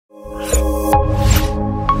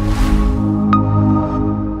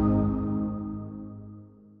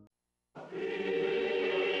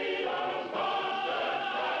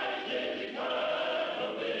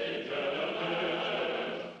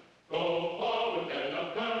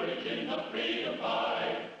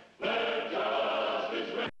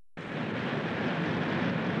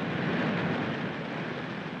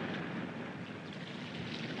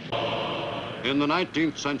In the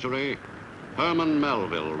 19th century, Herman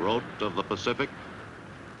Melville wrote of the Pacific,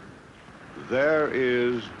 "There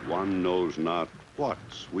is one knows not what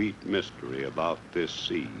sweet mystery about this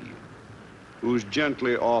sea, whose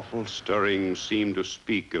gently awful stirrings seem to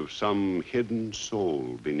speak of some hidden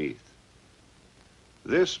soul beneath.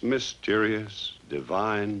 This mysterious,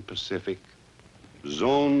 divine Pacific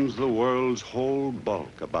zones the world's whole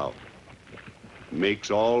bulk about, makes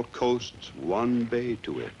all coasts one bay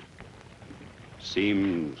to it,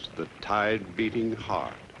 seems the tide-beating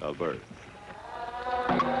heart of Earth."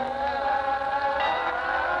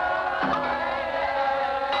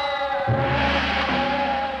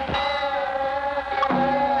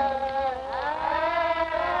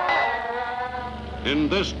 In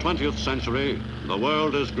this 20th century, the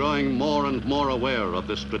world is growing more and more aware of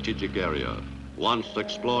this strategic area, once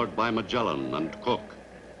explored by Magellan and Cook,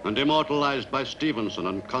 and immortalized by Stevenson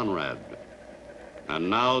and Conrad. And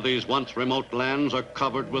now these once remote lands are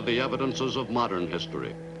covered with the evidences of modern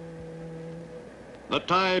history. The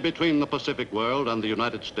tie between the Pacific world and the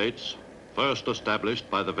United States, first established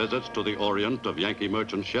by the visits to the Orient of Yankee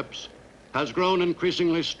merchant ships, has grown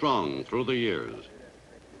increasingly strong through the years.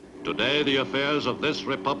 Today, the affairs of this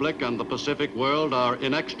republic and the Pacific world are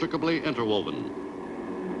inextricably interwoven.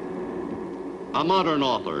 A modern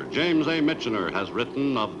author, James A. Michener, has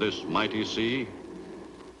written of this mighty sea.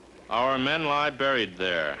 Our men lie buried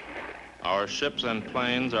there. Our ships and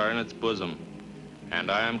planes are in its bosom.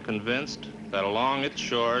 And I am convinced that along its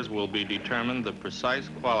shores will be determined the precise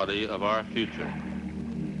quality of our future.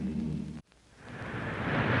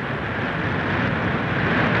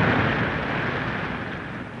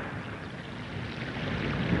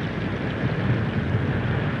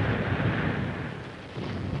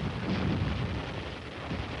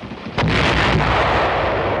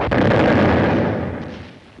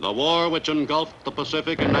 The war which engulfed the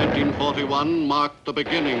Pacific in 1941 marked the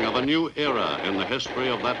beginning of a new era in the history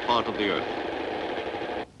of that part of the earth.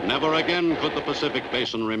 Never again could the Pacific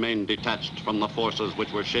Basin remain detached from the forces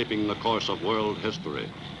which were shaping the course of world history.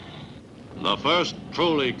 The first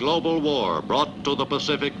truly global war brought to the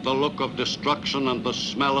Pacific the look of destruction and the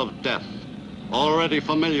smell of death, already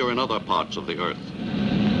familiar in other parts of the earth.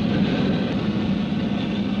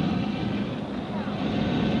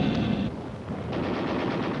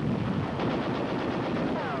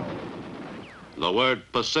 The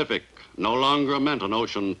word Pacific no longer meant an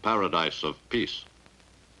ocean paradise of peace.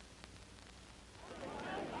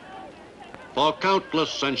 For countless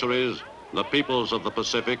centuries, the peoples of the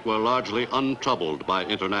Pacific were largely untroubled by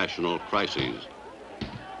international crises.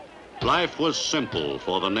 Life was simple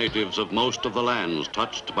for the natives of most of the lands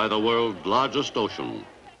touched by the world's largest ocean.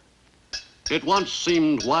 It once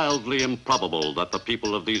seemed wildly improbable that the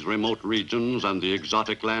people of these remote regions and the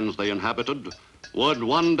exotic lands they inhabited would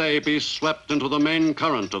one day be swept into the main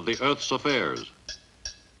current of the Earth's affairs.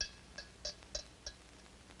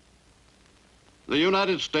 The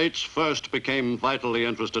United States first became vitally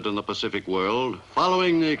interested in the Pacific world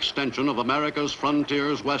following the extension of America's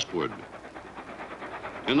frontiers westward.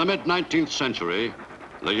 In the mid-19th century,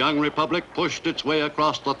 the young republic pushed its way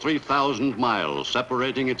across the 3,000 miles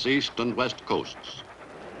separating its east and west coasts.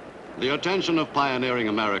 The attention of pioneering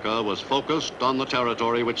America was focused on the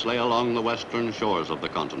territory which lay along the western shores of the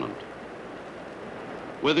continent.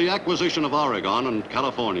 With the acquisition of Oregon and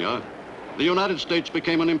California, the United States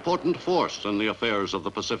became an important force in the affairs of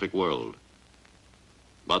the Pacific world.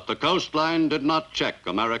 But the coastline did not check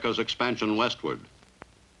America's expansion westward.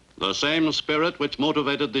 The same spirit which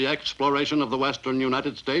motivated the exploration of the western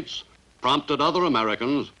United States prompted other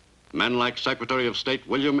Americans, men like Secretary of State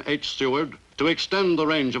William H. Seward, to extend the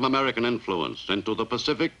range of American influence into the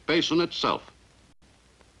Pacific Basin itself.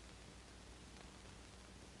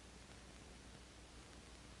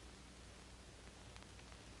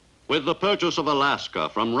 With the purchase of Alaska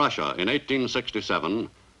from Russia in 1867,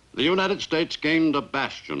 the United States gained a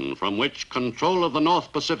bastion from which control of the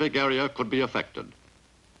North Pacific area could be effected.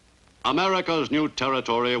 America's new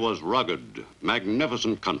territory was rugged,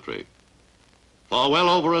 magnificent country. For well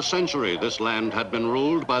over a century, this land had been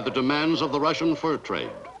ruled by the demands of the Russian fur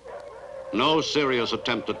trade. No serious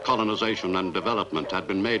attempt at colonization and development had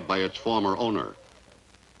been made by its former owner.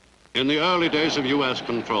 In the early days of U.S.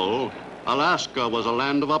 control, Alaska was a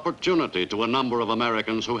land of opportunity to a number of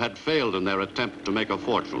Americans who had failed in their attempt to make a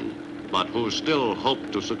fortune, but who still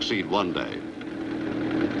hoped to succeed one day.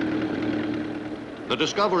 The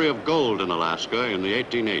discovery of gold in Alaska in the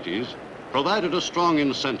 1880s provided a strong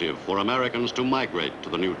incentive for Americans to migrate to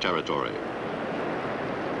the new territory.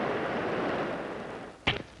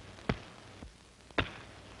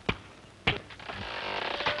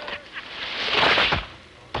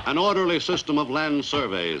 An orderly system of land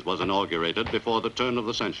surveys was inaugurated before the turn of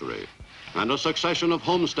the century, and a succession of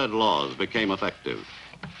homestead laws became effective.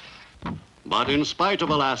 But in spite of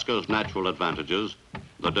Alaska's natural advantages,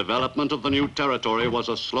 the development of the new territory was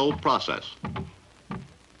a slow process.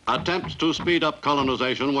 Attempts to speed up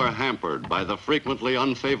colonization were hampered by the frequently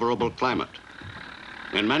unfavorable climate.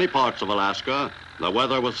 In many parts of Alaska, the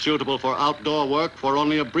weather was suitable for outdoor work for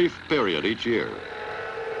only a brief period each year.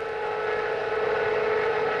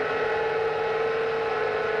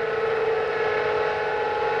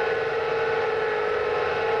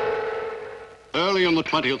 Early in the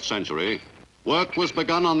 20th century, work was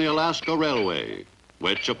begun on the Alaska Railway,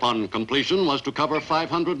 which upon completion was to cover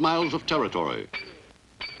 500 miles of territory.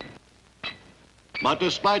 But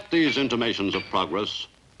despite these intimations of progress,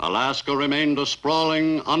 Alaska remained a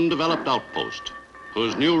sprawling, undeveloped outpost,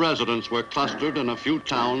 whose new residents were clustered in a few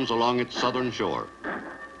towns along its southern shore.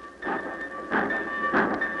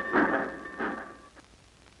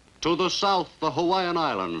 To the south, the Hawaiian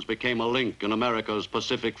Islands became a link in America's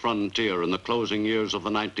Pacific frontier in the closing years of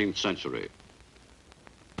the 19th century.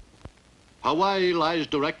 Hawaii lies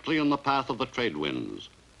directly in the path of the trade winds.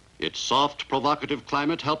 Its soft, provocative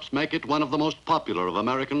climate helps make it one of the most popular of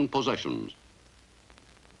American possessions.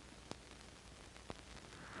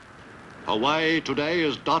 Hawaii today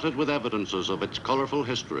is dotted with evidences of its colorful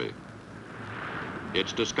history.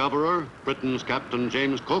 Its discoverer, Britain's Captain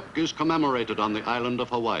James Cook, is commemorated on the island of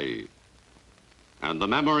Hawaii. And the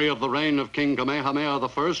memory of the reign of King Kamehameha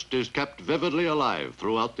I is kept vividly alive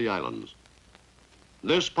throughout the islands.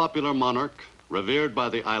 This popular monarch, revered by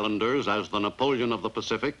the islanders as the Napoleon of the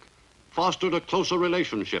Pacific, fostered a closer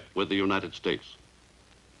relationship with the United States.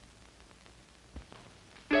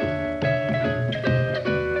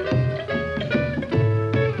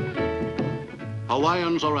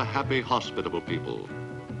 Hawaiians are a happy, hospitable people.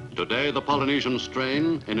 Today, the Polynesian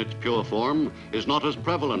strain, in its pure form, is not as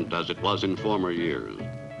prevalent as it was in former years,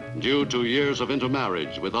 due to years of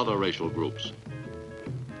intermarriage with other racial groups.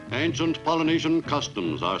 Ancient Polynesian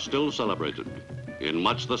customs are still celebrated in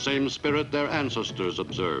much the same spirit their ancestors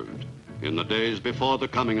observed in the days before the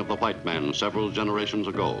coming of the white man several generations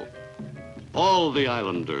ago. All the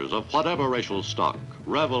islanders of whatever racial stock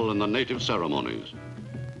revel in the native ceremonies.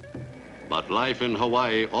 But life in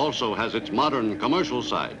Hawaii also has its modern commercial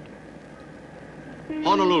side.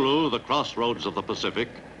 Honolulu, the crossroads of the Pacific,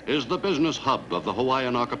 is the business hub of the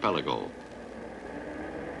Hawaiian archipelago.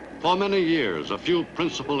 For many years, a few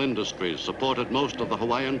principal industries supported most of the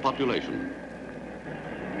Hawaiian population.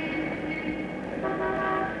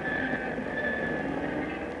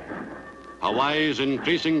 Hawaii's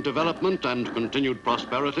increasing development and continued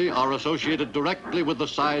prosperity are associated directly with the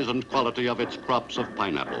size and quality of its crops of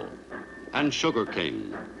pineapple and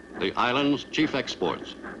sugarcane, the island's chief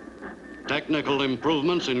exports. Technical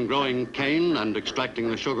improvements in growing cane and extracting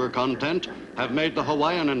the sugar content have made the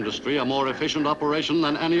Hawaiian industry a more efficient operation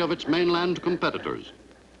than any of its mainland competitors.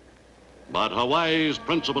 But Hawaii's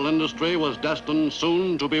principal industry was destined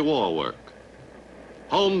soon to be war work.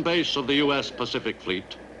 Home base of the U.S. Pacific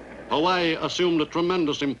Fleet, Hawaii assumed a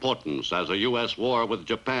tremendous importance as a U.S. war with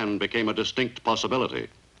Japan became a distinct possibility.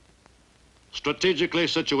 Strategically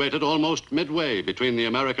situated almost midway between the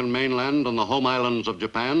American mainland and the home islands of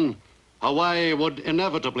Japan, Hawaii would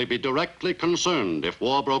inevitably be directly concerned if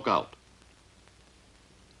war broke out.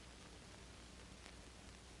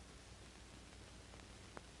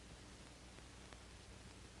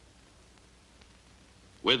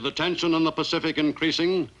 With the tension in the Pacific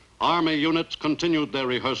increasing, Army units continued their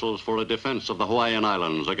rehearsals for a defense of the Hawaiian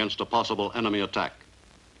Islands against a possible enemy attack.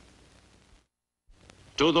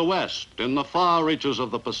 To the west, in the far reaches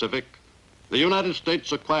of the Pacific, the United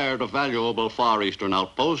States acquired a valuable Far Eastern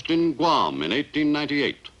outpost in Guam in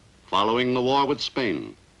 1898, following the war with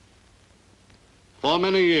Spain. For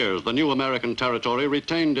many years, the new American territory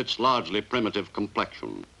retained its largely primitive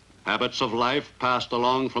complexion. Habits of life passed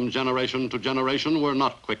along from generation to generation were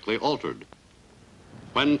not quickly altered.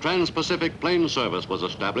 When Trans-Pacific Plane Service was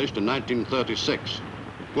established in 1936,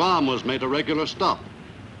 Guam was made a regular stop,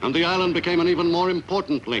 and the island became an even more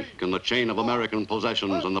important link in the chain of American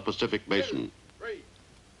possessions in the Pacific Basin.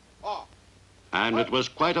 And it was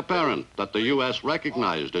quite apparent that the U.S.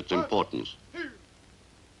 recognized its importance.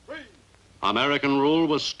 American rule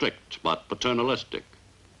was strict but paternalistic.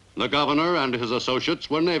 The governor and his associates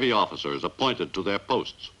were Navy officers appointed to their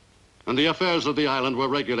posts, and the affairs of the island were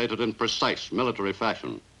regulated in precise military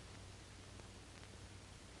fashion.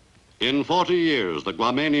 In 40 years, the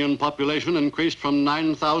Guamanian population increased from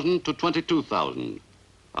 9,000 to 22,000,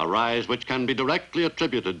 a rise which can be directly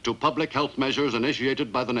attributed to public health measures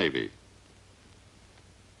initiated by the Navy.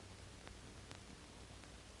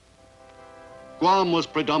 Guam was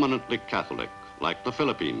predominantly Catholic, like the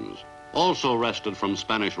Philippines, also wrested from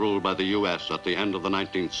Spanish rule by the U.S. at the end of the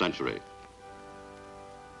 19th century.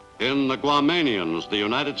 In the Guamanians, the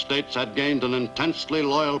United States had gained an intensely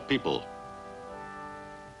loyal people.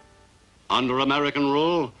 Under American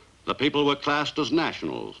rule, the people were classed as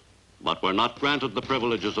nationals, but were not granted the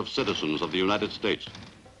privileges of citizens of the United States.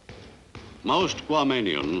 Most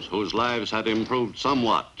Guamanians, whose lives had improved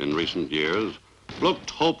somewhat in recent years, looked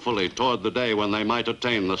hopefully toward the day when they might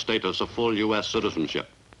attain the status of full U.S. citizenship.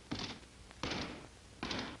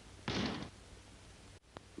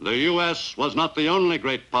 The U.S. was not the only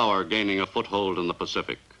great power gaining a foothold in the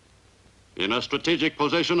Pacific. In a strategic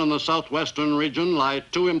position in the southwestern region lie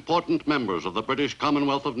two important members of the British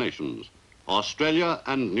Commonwealth of Nations, Australia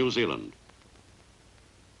and New Zealand.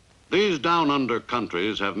 These down-under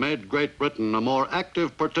countries have made Great Britain a more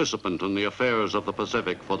active participant in the affairs of the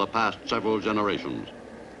Pacific for the past several generations.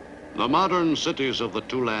 The modern cities of the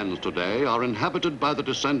two lands today are inhabited by the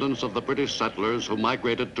descendants of the British settlers who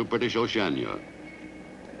migrated to British Oceania.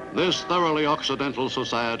 This thoroughly Occidental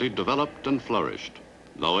society developed and flourished,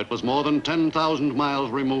 though it was more than 10,000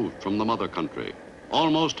 miles removed from the mother country,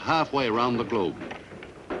 almost halfway around the globe.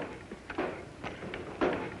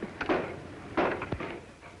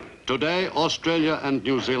 Today, Australia and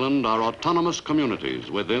New Zealand are autonomous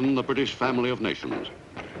communities within the British family of nations.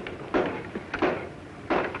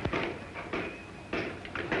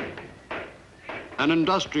 An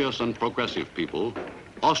industrious and progressive people,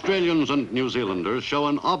 Australians and New Zealanders show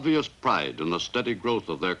an obvious pride in the steady growth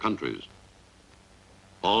of their countries.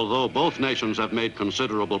 Although both nations have made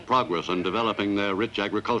considerable progress in developing their rich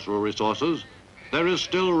agricultural resources, there is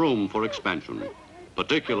still room for expansion,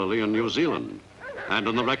 particularly in New Zealand and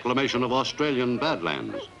in the reclamation of Australian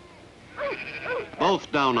badlands.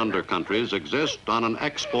 Both down-under countries exist on an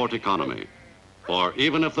export economy, for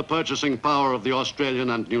even if the purchasing power of the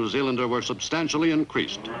Australian and New Zealander were substantially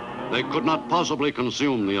increased, they could not possibly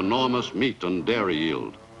consume the enormous meat and dairy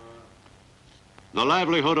yield. The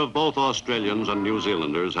livelihood of both Australians and New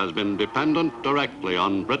Zealanders has been dependent directly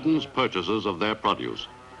on Britain's purchases of their produce.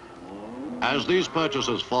 As these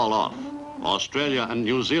purchases fall off, Australia and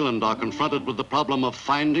New Zealand are confronted with the problem of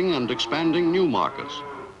finding and expanding new markets.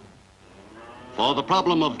 For the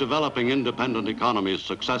problem of developing independent economies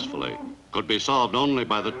successfully could be solved only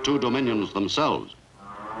by the two dominions themselves.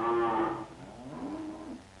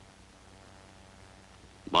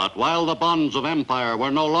 But while the bonds of empire were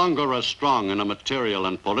no longer as strong in a material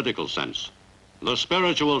and political sense, the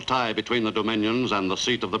spiritual tie between the dominions and the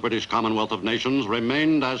seat of the British Commonwealth of Nations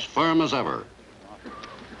remained as firm as ever.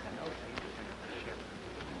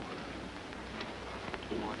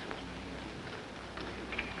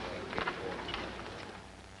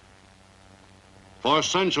 For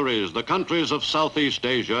centuries, the countries of Southeast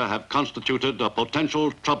Asia have constituted a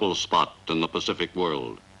potential trouble spot in the Pacific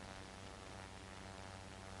world.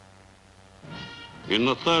 In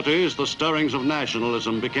the 30s, the stirrings of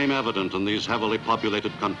nationalism became evident in these heavily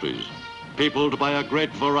populated countries, peopled by a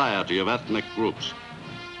great variety of ethnic groups.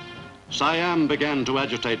 Siam began to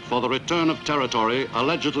agitate for the return of territory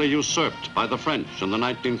allegedly usurped by the French in the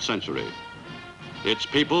 19th century. Its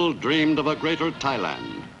people dreamed of a greater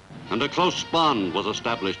Thailand, and a close bond was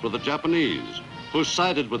established with the Japanese, who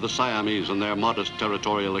sided with the Siamese in their modest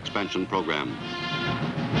territorial expansion program.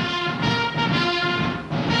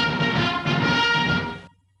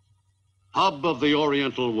 Hub of the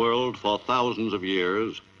Oriental world for thousands of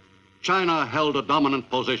years, China held a dominant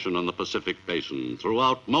position in the Pacific Basin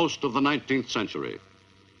throughout most of the 19th century.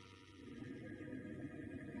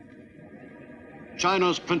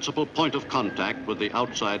 China's principal point of contact with the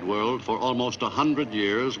outside world for almost 100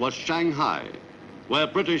 years was Shanghai, where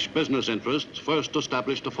British business interests first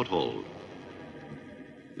established a foothold.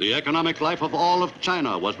 The economic life of all of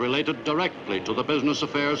China was related directly to the business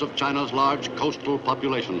affairs of China's large coastal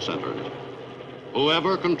population centers.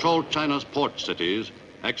 Whoever controlled China's port cities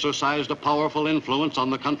exercised a powerful influence on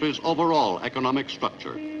the country's overall economic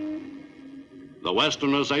structure. The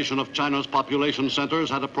westernization of China's population centers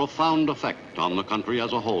had a profound effect on the country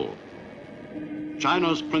as a whole.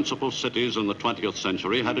 China's principal cities in the 20th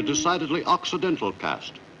century had a decidedly Occidental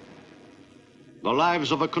cast. The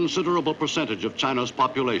lives of a considerable percentage of China's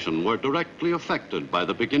population were directly affected by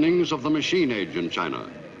the beginnings of the machine age in China.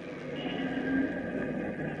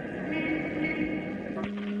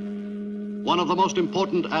 One of the most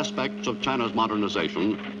important aspects of China's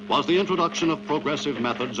modernization was the introduction of progressive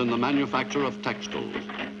methods in the manufacture of textiles.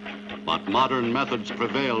 But modern methods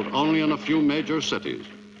prevailed only in a few major cities.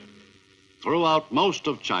 Throughout most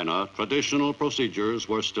of China, traditional procedures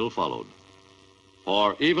were still followed.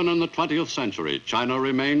 For even in the 20th century, China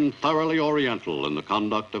remained thoroughly Oriental in the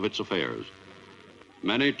conduct of its affairs.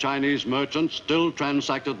 Many Chinese merchants still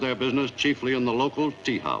transacted their business chiefly in the local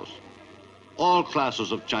tea house. All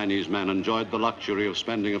classes of Chinese men enjoyed the luxury of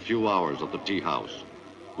spending a few hours at the tea house,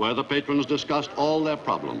 where the patrons discussed all their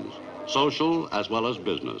problems, social as well as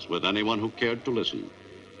business, with anyone who cared to listen.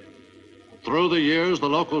 Through the years, the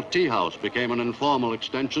local tea house became an informal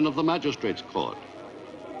extension of the magistrate's court.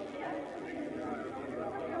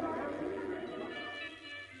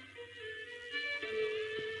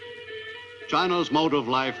 China's mode of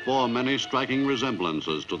life bore many striking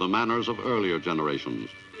resemblances to the manners of earlier generations.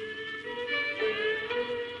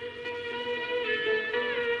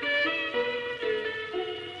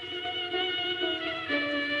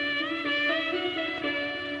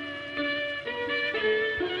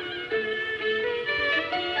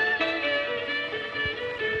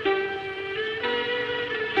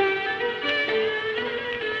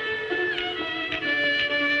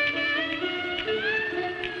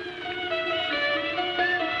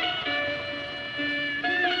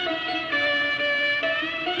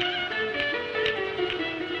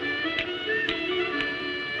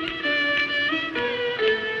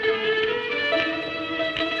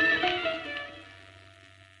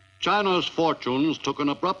 China's fortunes took an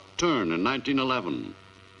abrupt turn in 1911,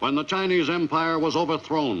 when the Chinese Empire was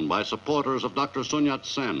overthrown by supporters of Dr. Sun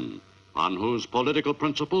Yat-sen, on whose political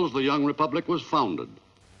principles the young republic was founded.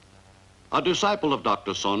 A disciple of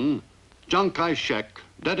Dr. Sun, Chiang Kai-shek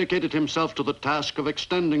dedicated himself to the task of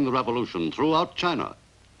extending the revolution throughout China.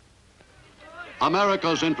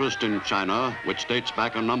 America's interest in China, which dates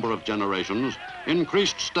back a number of generations,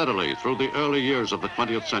 increased steadily through the early years of the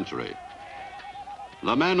 20th century.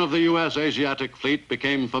 The men of the U.S. Asiatic Fleet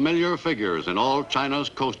became familiar figures in all China's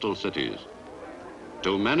coastal cities.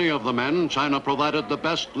 To many of the men, China provided the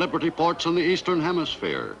best liberty ports in the Eastern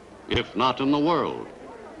Hemisphere, if not in the world.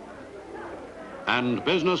 And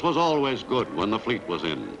business was always good when the fleet was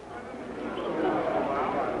in.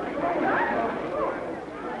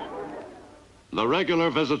 The regular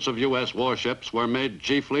visits of U.S. warships were made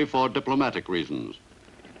chiefly for diplomatic reasons.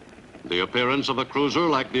 The appearance of a cruiser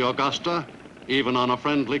like the Augusta, even on a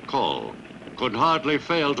friendly call, could hardly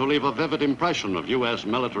fail to leave a vivid impression of U.S.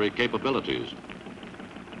 military capabilities.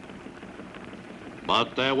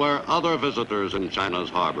 But there were other visitors in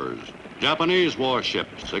China's harbors. Japanese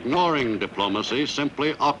warships, ignoring diplomacy,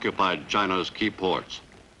 simply occupied China's key ports.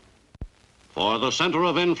 For the center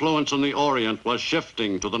of influence in the Orient was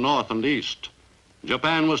shifting to the north and east.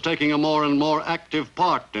 Japan was taking a more and more active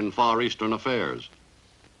part in Far Eastern affairs.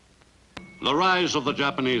 The rise of the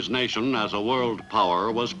Japanese nation as a world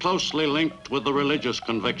power was closely linked with the religious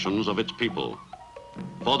convictions of its people.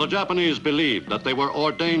 For the Japanese believed that they were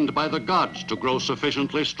ordained by the gods to grow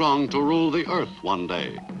sufficiently strong to rule the earth one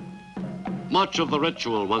day. Much of the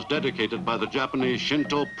ritual was dedicated by the Japanese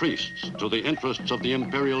Shinto priests to the interests of the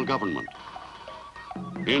imperial government.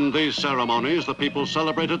 In these ceremonies, the people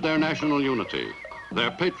celebrated their national unity, their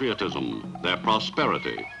patriotism, their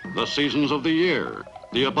prosperity, the seasons of the year,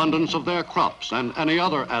 the abundance of their crops, and any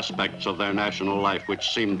other aspects of their national life which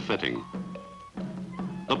seemed fitting.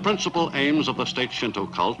 The principal aims of the state Shinto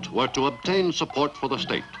cult were to obtain support for the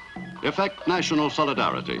state, effect national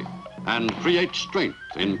solidarity, and create strength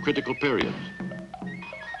in critical periods.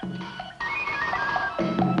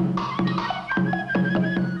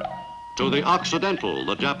 To the Occidental,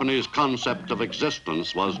 the Japanese concept of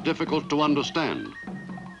existence was difficult to understand.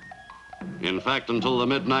 In fact, until the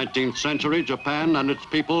mid-19th century, Japan and its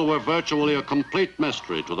people were virtually a complete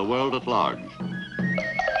mystery to the world at large.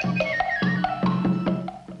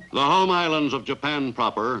 The home islands of Japan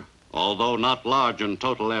proper, although not large in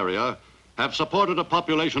total area, have supported a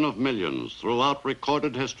population of millions throughout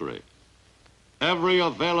recorded history. Every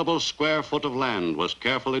available square foot of land was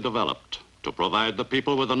carefully developed to provide the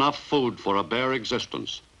people with enough food for a bare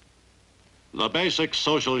existence. The basic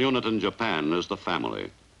social unit in Japan is the family,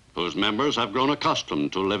 whose members have grown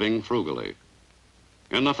accustomed to living frugally.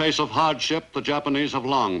 In the face of hardship, the Japanese have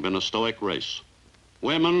long been a stoic race.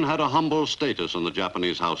 Women had a humble status in the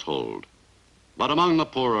Japanese household. But among the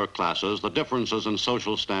poorer classes, the differences in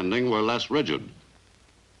social standing were less rigid.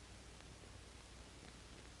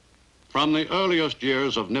 From the earliest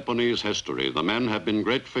years of Nipponese history, the men have been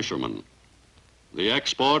great fishermen. The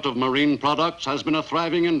export of marine products has been a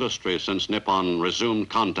thriving industry since Nippon resumed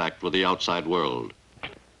contact with the outside world.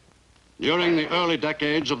 During the early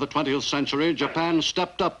decades of the 20th century, Japan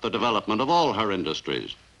stepped up the development of all her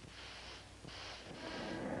industries.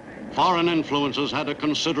 Foreign influences had a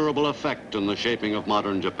considerable effect in the shaping of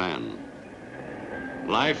modern Japan.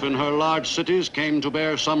 Life in her large cities came to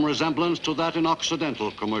bear some resemblance to that in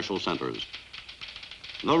Occidental commercial centers.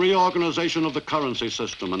 The reorganization of the currency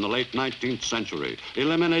system in the late 19th century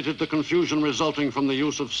eliminated the confusion resulting from the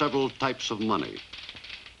use of several types of money.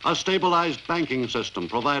 A stabilized banking system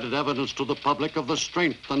provided evidence to the public of the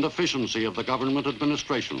strength and efficiency of the government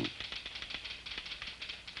administration.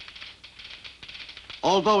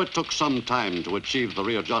 Although it took some time to achieve the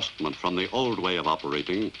readjustment from the old way of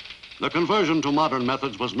operating, the conversion to modern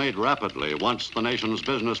methods was made rapidly once the nation's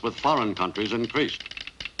business with foreign countries increased.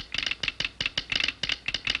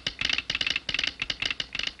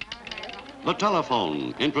 The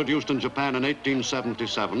telephone, introduced in Japan in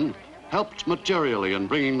 1877, helped materially in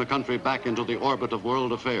bringing the country back into the orbit of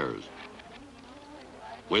world affairs.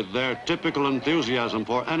 With their typical enthusiasm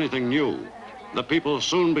for anything new, the people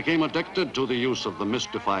soon became addicted to the use of the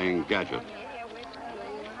mystifying gadget.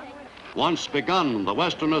 Once begun, the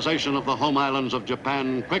westernization of the home islands of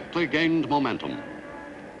Japan quickly gained momentum.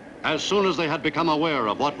 As soon as they had become aware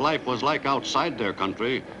of what life was like outside their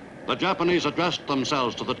country, the Japanese addressed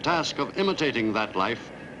themselves to the task of imitating that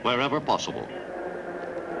life wherever possible.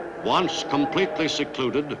 Once completely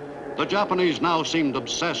secluded, the Japanese now seemed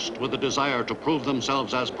obsessed with the desire to prove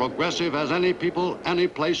themselves as progressive as any people, any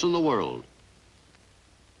place in the world.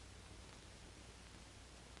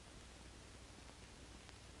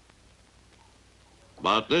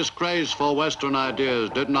 But this craze for Western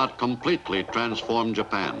ideas did not completely transform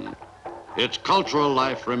Japan. Its cultural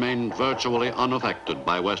life remained virtually unaffected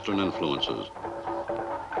by Western influences.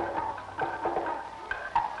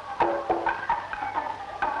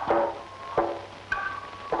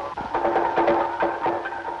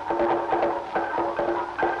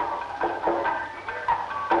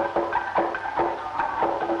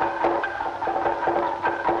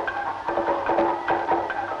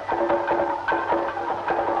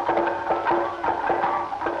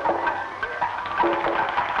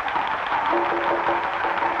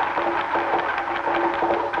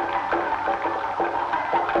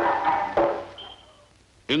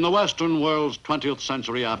 In the Western world's 20th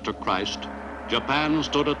century after Christ, Japan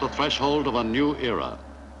stood at the threshold of a new era.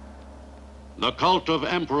 The cult of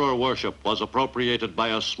emperor worship was appropriated by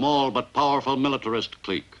a small but powerful militarist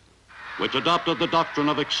clique, which adopted the doctrine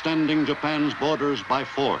of extending Japan's borders by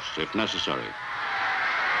force, if necessary.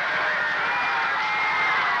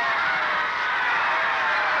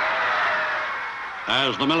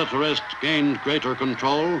 As the militarists gained greater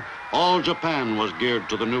control, all Japan was geared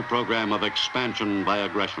to the new program of expansion by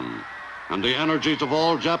aggression, and the energies of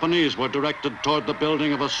all Japanese were directed toward the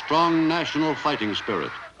building of a strong national fighting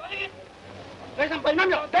spirit.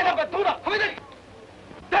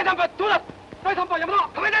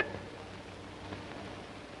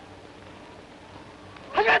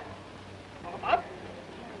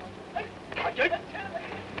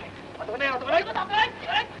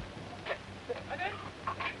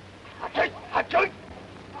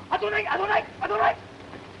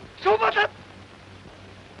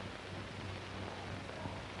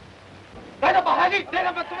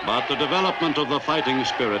 But the development of the fighting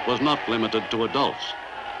spirit was not limited to adults.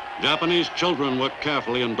 Japanese children were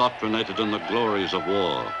carefully indoctrinated in the glories of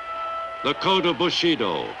war. The code of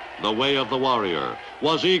Bushido, the way of the warrior,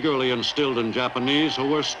 was eagerly instilled in Japanese who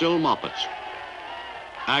were still moppets.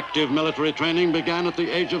 Active military training began at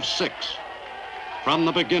the age of 6. From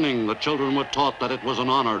the beginning, the children were taught that it was an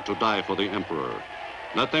honor to die for the emperor,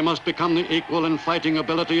 that they must become the equal in fighting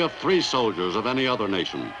ability of 3 soldiers of any other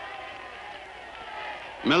nation.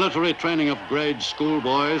 Military training of grade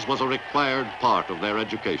schoolboys was a required part of their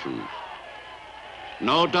education.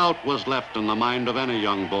 No doubt was left in the mind of any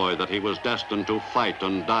young boy that he was destined to fight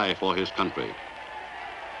and die for his country.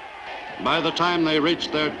 By the time they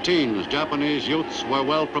reached their teens, Japanese youths were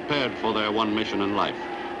well prepared for their one mission in life.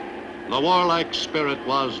 The warlike spirit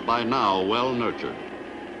was, by now, well nurtured.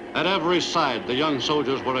 At every side, the young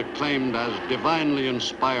soldiers were acclaimed as divinely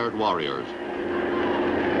inspired warriors.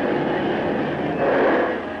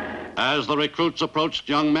 As the recruits approached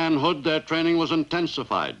young manhood, their training was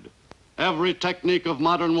intensified. Every technique of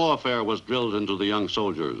modern warfare was drilled into the young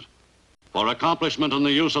soldiers. For accomplishment in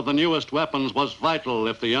the use of the newest weapons was vital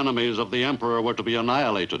if the enemies of the emperor were to be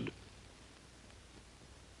annihilated.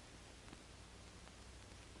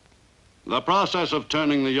 The process of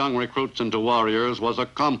turning the young recruits into warriors was a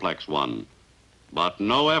complex one, but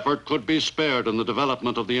no effort could be spared in the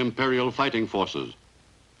development of the imperial fighting forces.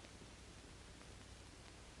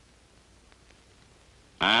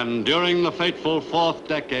 And during the fateful fourth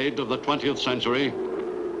decade of the 20th century,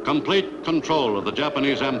 complete control of the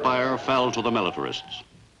Japanese Empire fell to the militarists.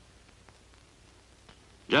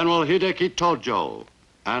 General Hideki Tojo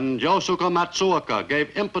and Yosuke Matsuoka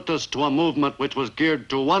gave impetus to a movement which was geared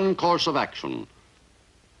to one course of action.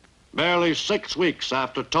 Barely 6 weeks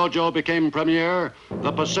after Tojo became premier,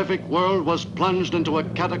 the Pacific world was plunged into a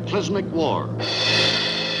cataclysmic war.